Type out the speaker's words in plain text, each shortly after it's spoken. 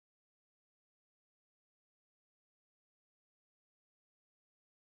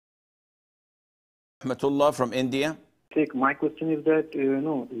Rahmatullah from India. Sheikh, my question is that,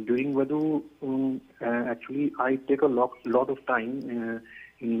 during wudu, actually I take a lot of time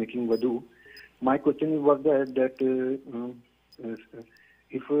in making wudu. My question was that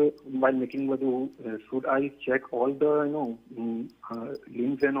if while making wudu, should I check all the,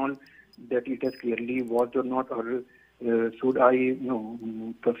 limbs and all, that it has clearly washed or not, or should I,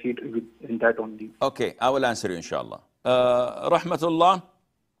 proceed in that only? Okay, I will answer you, inshallah. Rahmatullah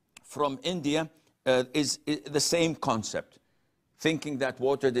from India is the same concept. Thinking that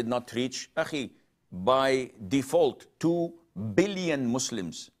water did not reach. Akhi, by default, 2 billion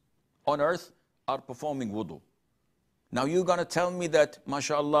Muslims on earth are performing wudu. Now you're going to tell me that,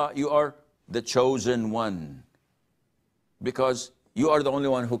 mashallah, you are the chosen one, because you are the only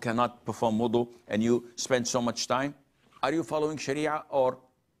one who cannot perform wudu and you spend so much time. Are you following Sharia or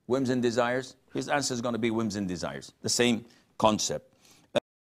whims and desires? His answer is going to be whims and desires. The same concept.